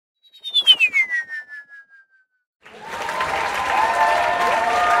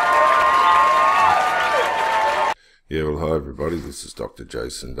Yeah, well, hi everybody, this is Dr.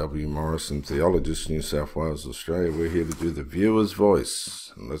 Jason W. Morrison, theologist, New South Wales, Australia. We're here to do the viewer's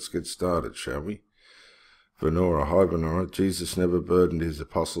voice, and let's get started, shall we? Venora, hi Venora. Jesus never burdened his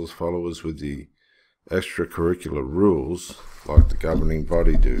apostles' followers with the extracurricular rules like the governing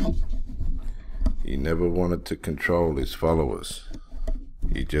body do. He never wanted to control his followers.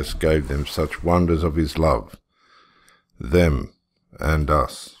 He just gave them such wonders of his love, them and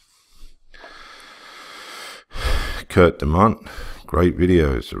us. Kurt Demont, great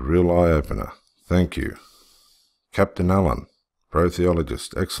videos, a real eye-opener. Thank you. Captain Allen,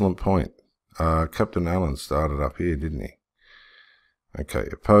 pro-theologist, excellent point. Captain Allen started up here, didn't he? Okay,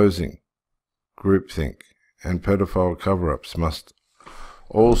 opposing, groupthink, and pedophile cover-ups must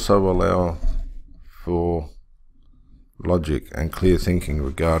also allow for logic and clear thinking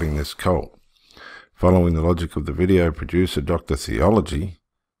regarding this cult. Following the logic of the video producer, Dr. Theology,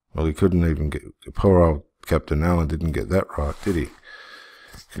 well, he couldn't even get, poor old Captain Allen didn't get that right, did he?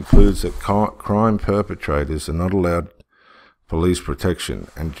 Concludes that crime perpetrators are not allowed police protection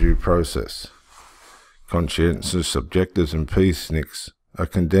and due process. Conscientious objectors and peaceniks are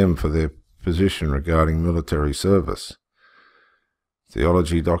condemned for their position regarding military service.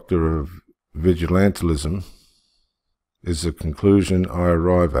 Theology Doctor of Vigilantism is the conclusion I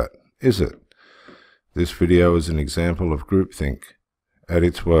arrive at. Is it? This video is an example of groupthink at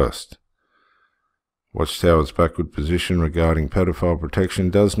its worst. Watchtower's backward position regarding pedophile protection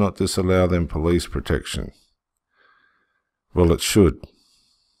does not disallow them police protection. Well, it should.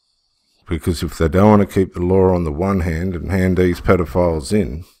 Because if they don't want to keep the law on the one hand and hand these pedophiles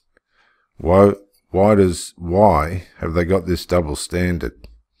in, why have they got this double standard?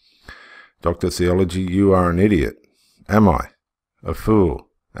 Dr. Theology, you are an idiot. Am I? A fool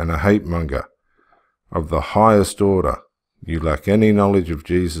and a hate-monger of the highest order. You lack any knowledge of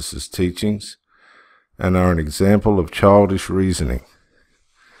Jesus' teachings and are an example of childish reasoning.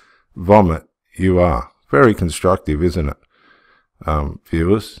 Vomit, you are. Very constructive, isn't it?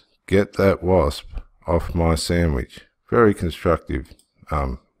 Viewers, get that wasp off my sandwich. Very constructive,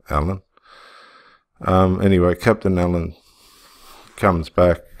 Alan. Anyway, Captain Allen comes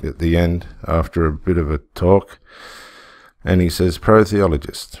back at the end after a bit of a talk, and he says,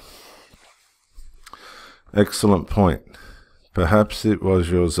 pro-theologist. Excellent point. Perhaps it was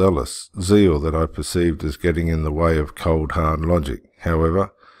your zeal that I perceived as getting in the way of cold, hard logic.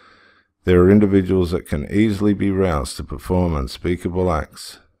 However, there are individuals that can easily be roused to perform unspeakable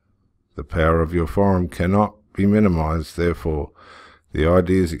acts. The power of your forum cannot be minimized, therefore, the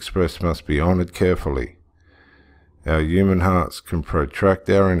ideas expressed must be honored carefully. Our human hearts can protract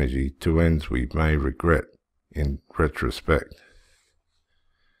our energy to ends we may regret in retrospect.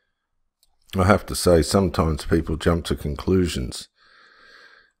 I have to say, sometimes people jump to conclusions,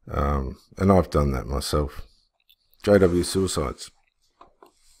 and I've done that myself. JW suicides.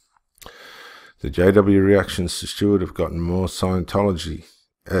 The JW reactions to Stewart have gotten more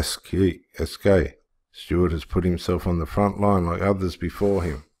Scientology-esque. Stewart has put himself on the front line like others before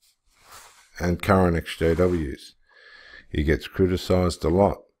him, and current ex-JWs. He gets criticised a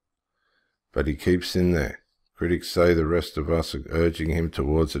lot, but he keeps in there. Critics say the rest of us are urging him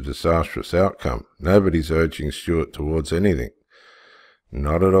towards a disastrous outcome. Nobody's urging Stewart towards anything.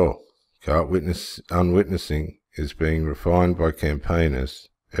 Not at all. Unwitnessing is being refined by campaigners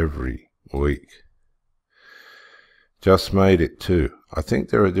every week. Just made it too. I think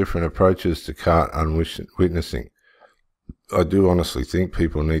there are different approaches to cart unwitnessing. I do honestly think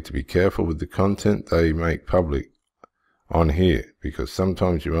people need to be careful with the content they make public on here, because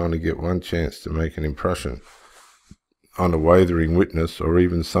sometimes you only get one chance to make an impression on a wavering witness or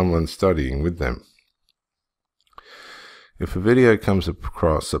even someone studying with them. If a video comes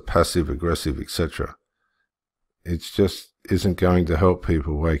across a passive, aggressive, etc., it just isn't going to help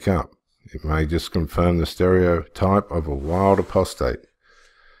people wake up. It may just confirm the stereotype of a wild apostate,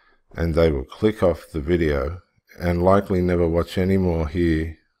 and they will click off the video and likely never watch any more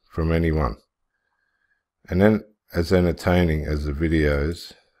hear from anyone. And then, as entertaining as the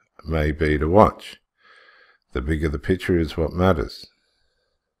videos may be to watch, the bigger the picture is what matters,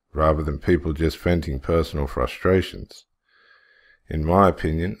 rather than people just venting personal frustrations. In my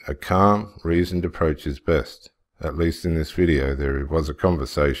opinion, a calm, reasoned approach is best. At least in this video, there was a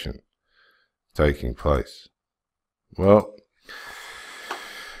conversation taking place. Well,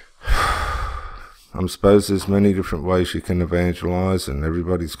 I suppose there's many different ways you can evangelize, and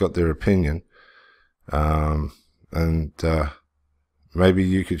everybody's got their opinion. Maybe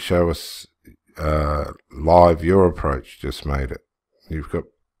you could show us live your approach. Just made it. You've got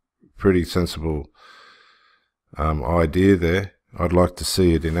pretty sensible idea there. I'd like to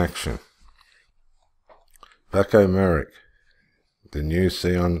see it in action. Paco Merrick, the new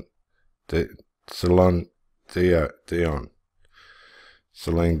Celine Dion,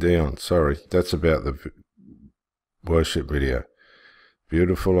 sorry, that's about the worship video.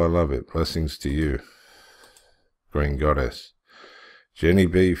 Beautiful, I love it. Blessings to you, Green Goddess. Jenny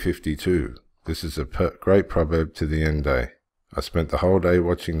B 52. This is a great proverb to the end day. I spent the whole day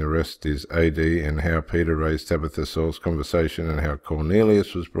watching The Rest is AD and how Peter raised Tabitha Saul's conversation and how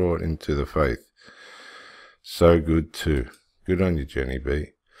Cornelius was brought into the faith. So good too. Good on you, Jenny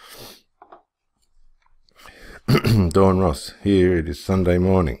B. Dawn Ross, here it is Sunday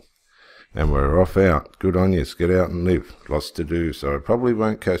morning and we're off out. Good on you, get out and live. Lots to do, so I probably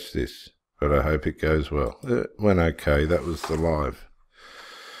won't catch this, but I hope it goes well. It went okay, that was the live.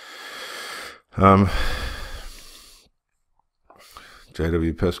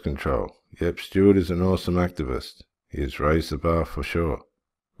 JW Pest Control. Yep, Stuart is an awesome activist. He has raised the bar for sure.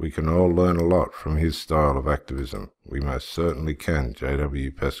 We can all learn a lot from his style of activism. We most certainly can,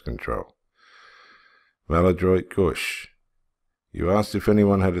 JW Pest Control. Maladroit Gush. You asked if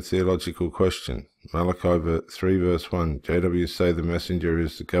anyone had a theological question. Malachi 3 verse 1. JW say the messenger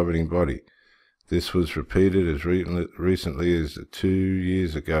is the governing body. This was repeated as recently as 2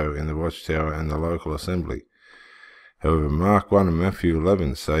 years ago in the Watchtower and the local assembly. However, Mark 1 and Matthew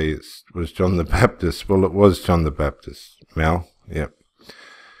 11 say it was John the Baptist. Well, it was John the Baptist. Mal, yep.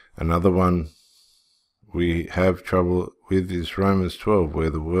 Another one we have trouble with is Romans 12, where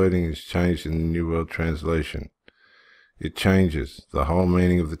the wording is changed in the New World Translation. It changes the whole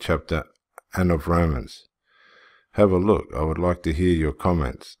meaning of the chapter and of Romans. Have a look. I would like to hear your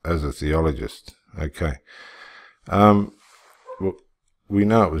comments as a theologist. Okay. Well, we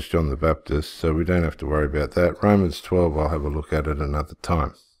know it was John the Baptist, so we don't have to worry about that. Romans 12, I'll have a look at it another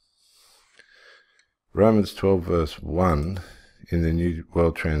time. Romans 12 verse 1 in the New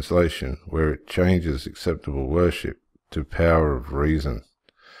World Translation, where it changes acceptable worship to power of reason.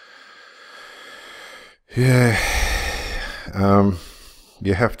 Yeah,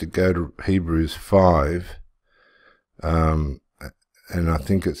 you have to go to Hebrews 5, and I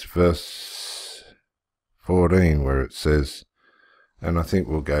think it's verse 14 where it says, and I think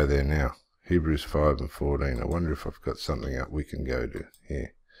we'll go there now. Hebrews 5 and 14. I wonder if I've got something up we can go to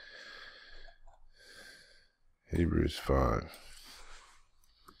here. Hebrews 5.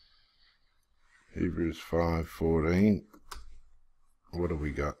 Hebrews 5:14. What have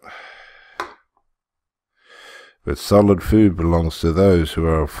we got? But solid food belongs to those who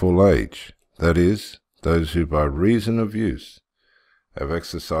are of full age, that is, those who by reason of use have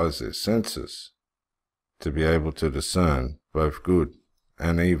exercised their senses to be able to discern both good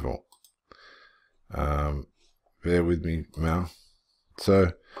and evil. Bear with me, Mal.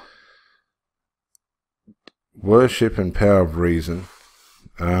 So, worship and power of reason.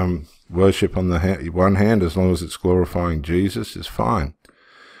 Worship on the one hand, as long as it's glorifying Jesus, is fine.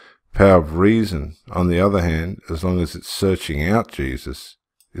 Power of reason, on the other hand, as long as it's searching out Jesus,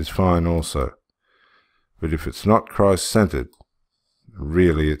 is fine also. But if it's not Christ-centered,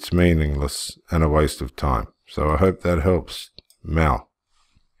 really it's meaningless and a waste of time. So I hope that helps, Mal.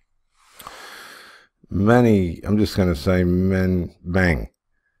 Many, I'm just going to say bang.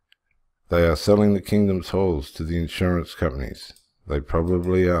 They are selling the kingdom's halls to the insurance companies. They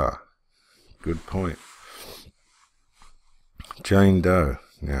probably are. Good point. Jane Doe.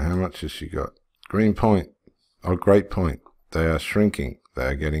 Now, how much has she got? Green point. Oh, great point. They are shrinking. They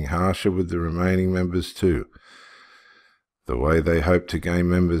are getting harsher with the remaining members too. The way they hope to gain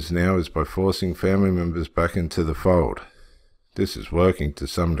members now is by forcing family members back into the fold. This is working to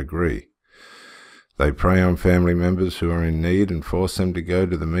some degree. They prey on family members who are in need and force them to go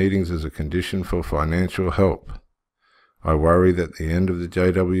to the meetings as a condition for financial help. I worry that the end of the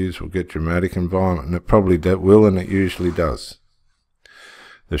JWs will get dramatic and violent, and it probably will, and it usually does.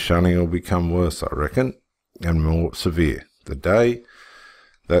 The shunning will become worse, I reckon, and more severe. The day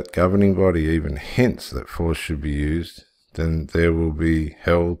that governing body even hints that force should be used, then there will be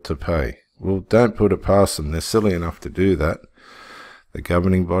hell to pay. Well, don't put it past them. They're silly enough to do that. The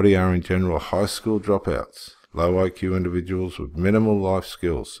governing body are in general high school dropouts, low IQ individuals with minimal life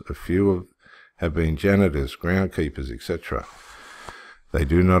skills. A few have been janitors, groundkeepers, etc. They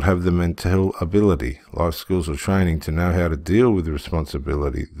do not have the mental ability, life skills or training to know how to deal with the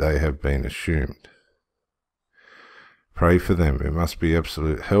responsibility they have been assumed. Pray for them. It must be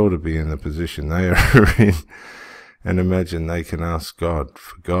absolute hell to be in the position they are in, and imagine they can ask God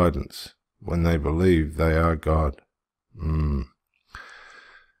for guidance when they believe they are God.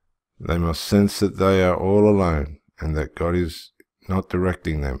 They must sense that they are all alone and that God is not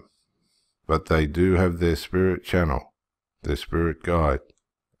directing them, but they do have their spirit channel, their spirit guide,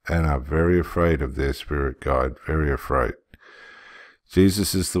 and are very afraid of their spirit guide, very afraid.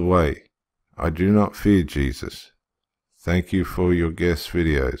 Jesus is the way. I do not fear Jesus. Thank you for your guest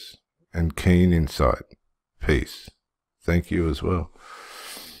videos and keen insight. Peace. Thank you as well.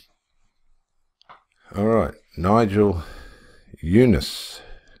 All right, Nigel Eunice.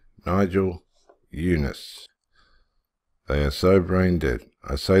 Nigel Eunice. They are so brain dead.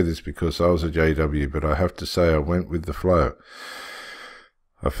 I say this because I was a JW, but I have to say I went with the flow.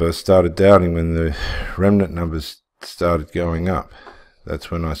 I first started doubting when the remnant numbers started going up. That's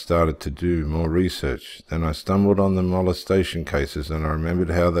when I started to do more research. Then I stumbled on the molestation cases, and I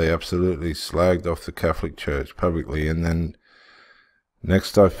remembered how they absolutely slagged off the Catholic Church publicly. And then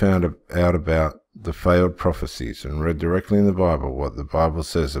next I found out about the failed prophecies and read directly in the Bible what the Bible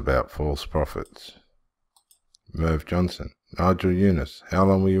says about false prophets. Merv Johnson. Nigel Eunice. How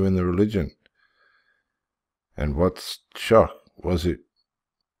long were you in the religion? And what shock was it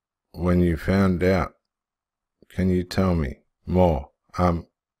when you found out? Can you tell me more?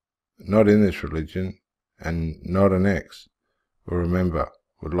 Not in this religion, and not an ex. But remember,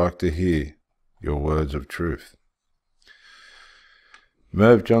 would like to hear your words of truth.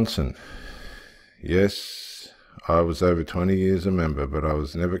 Merv Johnson. Yes, I was over 20 years a member, but I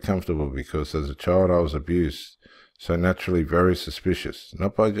was never comfortable because as a child I was abused, so naturally very suspicious,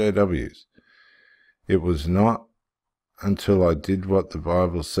 not by JWs. It was not until I did what the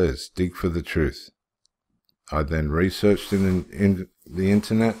Bible says, dig for the truth. I then researched in the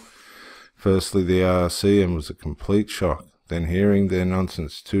internet, firstly the RRC, and was a complete shock. Then hearing their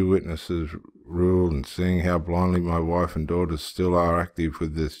nonsense, 2 witnesses rule, and seeing how blindly my wife and daughters still are active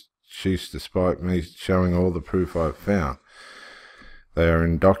with this sheath despite me showing all the proof I've found. They are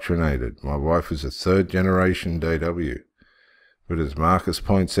indoctrinated. My wife is a 3rd generation JW. But as Marcus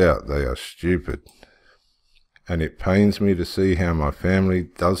points out, they are stupid. And it pains me to see how my family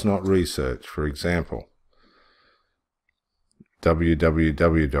does not research. For example,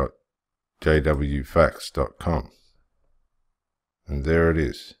 www.jwfacts.com. And there it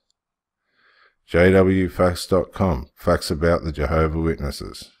is. jwfacts.com. Facts about the Jehovah's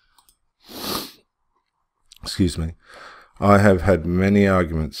Witnesses. Excuse me. I have had many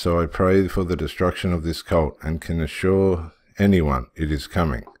arguments, so I pray for the destruction of this cult and can assure anyone it is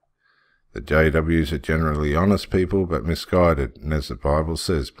coming. The JWs are generally honest people, but misguided, and as the Bible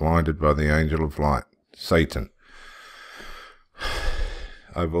says, blinded by the angel of light, Satan.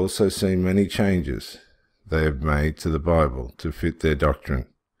 I've also seen many changes they have made to the Bible to fit their doctrine.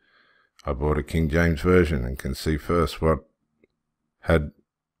 I bought a King James Version and can see firsthand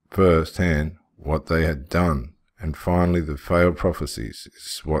what they had done, and finally the failed prophecies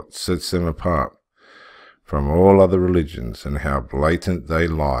is what sets them apart from all other religions and how blatant they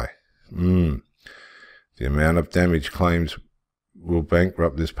lie. The amount of damage claims will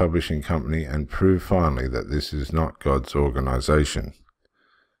bankrupt this publishing company and prove finally that this is not God's organization.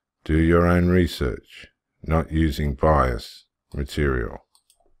 Do your own research, not using bias material.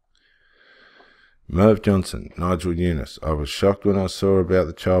 Merv Johnson. Nigel Eunice. I was shocked when I saw about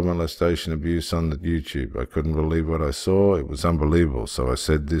the child molestation abuse on the YouTube. I couldn't believe what I saw. It was unbelievable. So I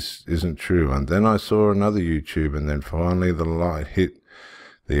said, this isn't true. And then I saw another YouTube, and then finally the light hit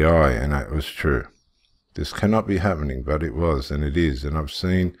the eye, and it was true. This cannot be happening, but it was, and it is. And I've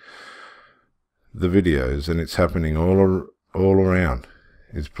seen the videos, and it's happening all around.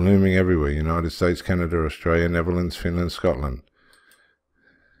 It's blooming everywhere. United States, Canada, Australia, Netherlands, Finland, Scotland.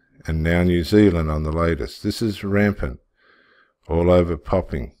 And now New Zealand on the latest. This is rampant. All over,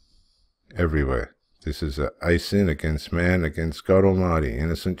 popping everywhere. This is a sin against man, against God Almighty,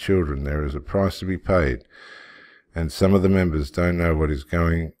 innocent children. There is a price to be paid. And some of the members don't know what is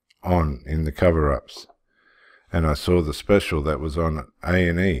going on in the cover-ups. And I saw the special that was on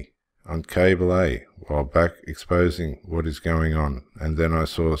A&E, on Cable A, while back exposing what is going on. And then I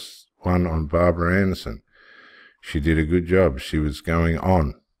saw one on Barbara Anderson. She did a good job. She was going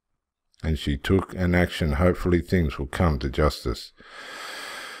on. And she took an action. Hopefully things will come to justice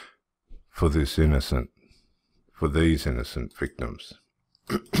for these innocent victims.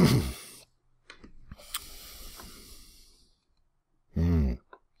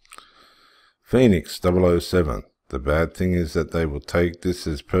 Phoenix 007. The bad thing is that they will take this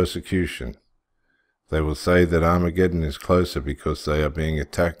as persecution. They will say that Armageddon is closer because they are being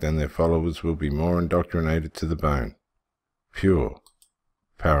attacked, and their followers will be more indoctrinated to the bone. Pure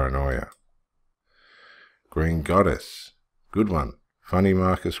paranoia. Green Goddess. Good one. Funny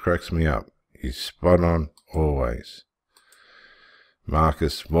Marcus cracks me up. He's spot on always.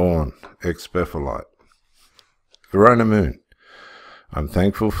 Marcus Vaughan, ex-Bephalite. Verona Moon. I'm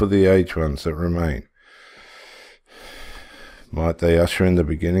thankful for the aged ones that remain. Might they usher in the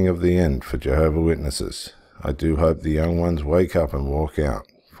beginning of the end for Jehovah's Witnesses. I do hope the young ones wake up and walk out,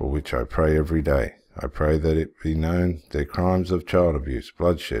 for which I pray every day. I pray that it be known their crimes of child abuse,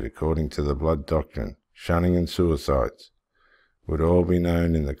 bloodshed according to the blood doctrine, shunning and suicides, would all be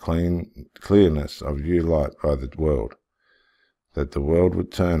known in the clearness of new light by the world, that the world would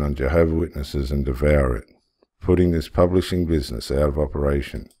turn on Jehovah's Witnesses and devour it, putting this publishing business out of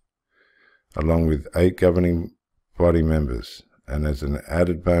operation, along with 8 governing body members, and as an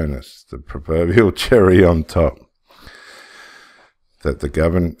added bonus, the proverbial cherry on top, that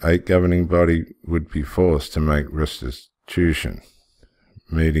the 8 governing body would be forced to make restitution,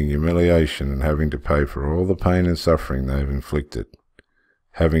 meeting humiliation and having to pay for all the pain and suffering they've inflicted,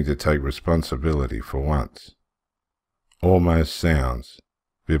 having to take responsibility for once. Almost sounds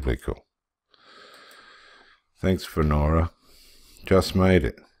biblical. Thanks, Fenora. Just made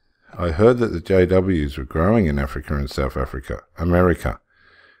it. I heard that the JWs were growing in Africa and South Africa, America,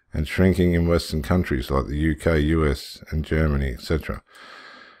 and shrinking in Western countries like the UK, US, and Germany, etc.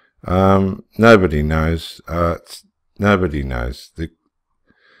 Nobody knows. Nobody knows.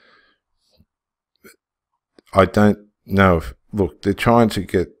 I don't know if... Look, they're trying to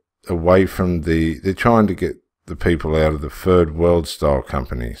get away from they're trying to get the people out of the third world style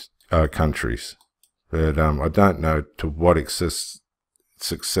countries. But I don't know to what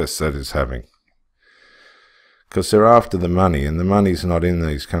success that is having. Because they're after the money, and the money's not in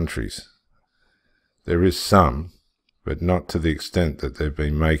these countries. There is some, but not to the extent that they've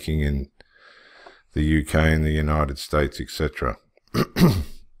been making in the UK and the United States, etc.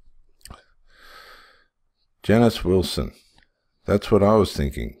 Janice Wilson. That's what I was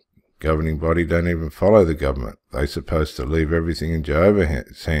thinking. Governing body don't even follow the government. They're supposed to leave everything in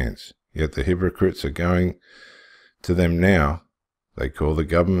Jehovah's hands. Yet the hypocrites are going to them now. They call the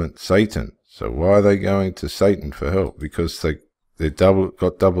government Satan. So why are they going to Satan for help? Because they've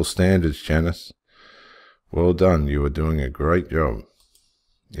got double standards, Janice. Well done. You are doing a great job.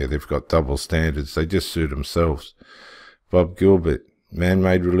 Yeah, they've got double standards. They just suit themselves. Bob Gilbert.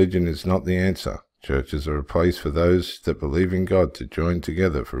 Man-made religion is not the answer. Churches are a place for those that believe in God to join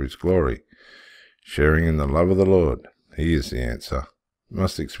together for His glory, sharing in the love of the Lord. He is the answer. You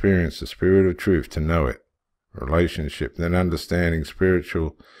must experience the Spirit of truth to know it. Relationship, then understanding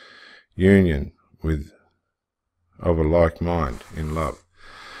spiritual union of a like mind in love.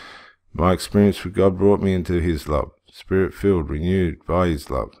 My experience with God brought me into His love, Spirit-filled, renewed by His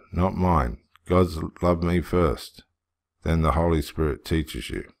love, not mine. God's loved me first, then the Holy Spirit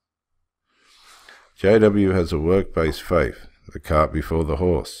teaches you. JW has a work-based faith, the cart before the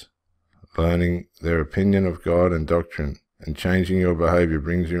horse. Learning their opinion of God and doctrine and changing your behavior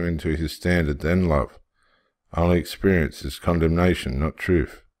brings you into His standard, then love. Only experience is condemnation, not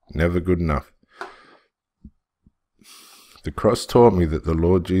truth. Never good enough. The cross taught me that the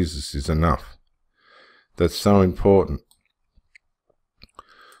Lord Jesus is enough. That's so important.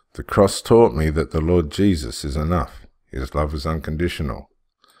 The cross taught me that the Lord Jesus is enough. His love is unconditional.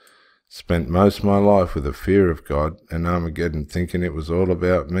 Spent most of my life with a fear of God and Armageddon, thinking it was all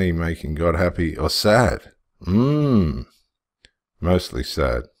about me making God happy or sad. Mostly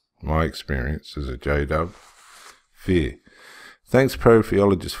sad. My experience as a JW. Fear. Thanks,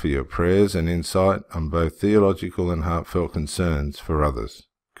 pro-theologists, for your prayers and insight on both theological and heartfelt concerns for others.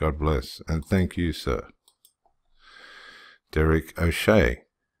 God bless. And thank you, sir. Derek O'Shea.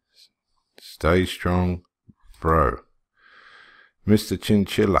 Stay strong, bro. Mr.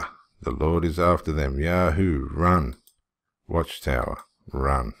 Chinchilla. The Lord is after them. Yahoo! Run. Watchtower.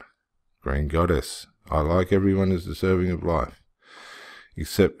 Run. Green Goddess. I like everyone is deserving of life,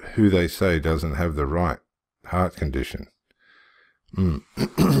 except who they say doesn't have the right heart condition. They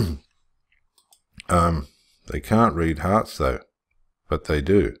can't read hearts though, but they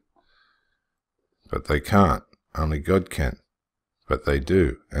do. But they can't. Only God can. But they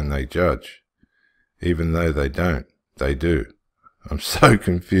do, and they judge. Even though they don't, they do. I'm so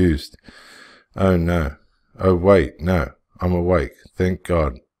confused. Oh no. Oh wait, no. I'm awake. Thank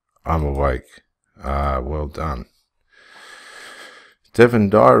God. I'm awake. Well done.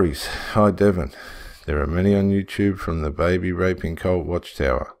 Devon Diaries. Hi Devon. There are many on YouTube from the baby raping cult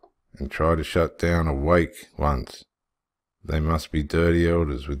Watchtower and try to shut down awake ones. They must be dirty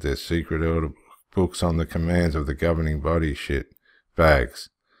elders with their secret elder books on the commands of the governing body shit bags.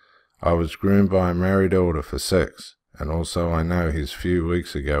 I was groomed by a married elder for sex. And also I know his few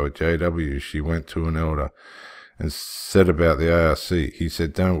weeks ago at JW she went to an elder and said about the ARC. He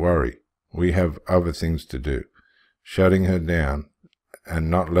said, don't worry, we have other things to do. Shutting her down and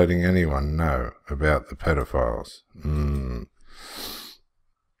not letting anyone know about the pedophiles.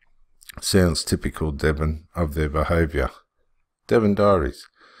 Sounds typical, Devon, of their behaviour. Devon Diaries.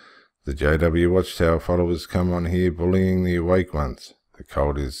 The JW Watchtower followers come on here bullying the awake ones. The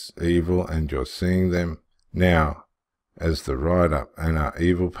cult is evil and you're seeing them now as the write-up and are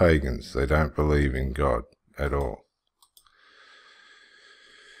evil pagans. They don't believe in God at all.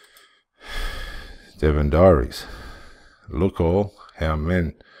 Devon Diaries. Look all, how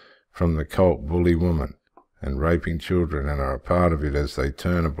men from the cult bully women and raping children and are a part of it as they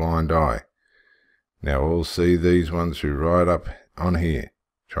turn a blind eye. Now all see these ones who ride up on here,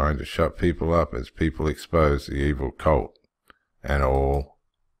 trying to shut people up as people expose the evil cult, and all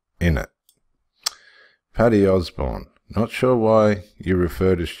in it. Paddy Osborne. Not sure why you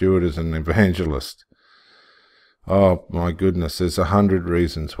refer to Stuart as an evangelist. Oh my goodness, there's 100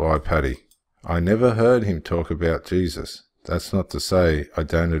 reasons why, Paddy. I never heard him talk about Jesus. That's not to say I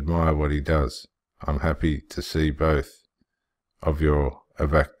don't admire what he does. I'm happy to see both of your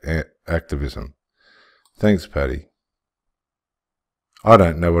activism. Thanks, Paddy. I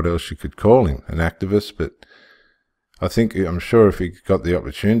don't know what else you could call him, an activist, but I'm sure if he got the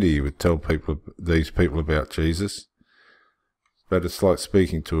opportunity he would tell these people about Jesus. But it's like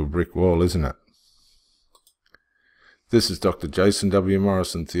speaking to a brick wall, isn't it? This is Dr. Jason W.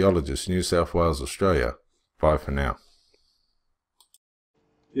 Morrison, theologist, New South Wales, Australia. Bye for now.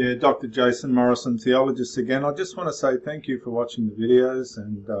 Yeah, Dr. Jason Morrison, theologist again. I just want to say thank you for watching the videos,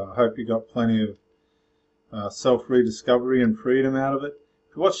 and I hope you got plenty of self-rediscovery and freedom out of it.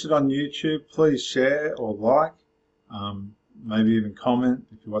 If you watched it on YouTube, please share or like, maybe even comment.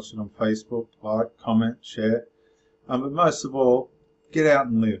 If you watched it on Facebook, like, comment, share. But most of all, get out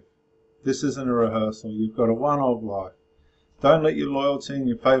and live. This isn't a rehearsal. You've got a one-off life. Don't let your loyalty and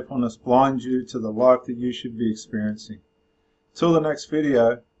your faithfulness blind you to the life that you should be experiencing. Till the next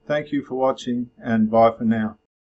video, thank you for watching, and bye for now.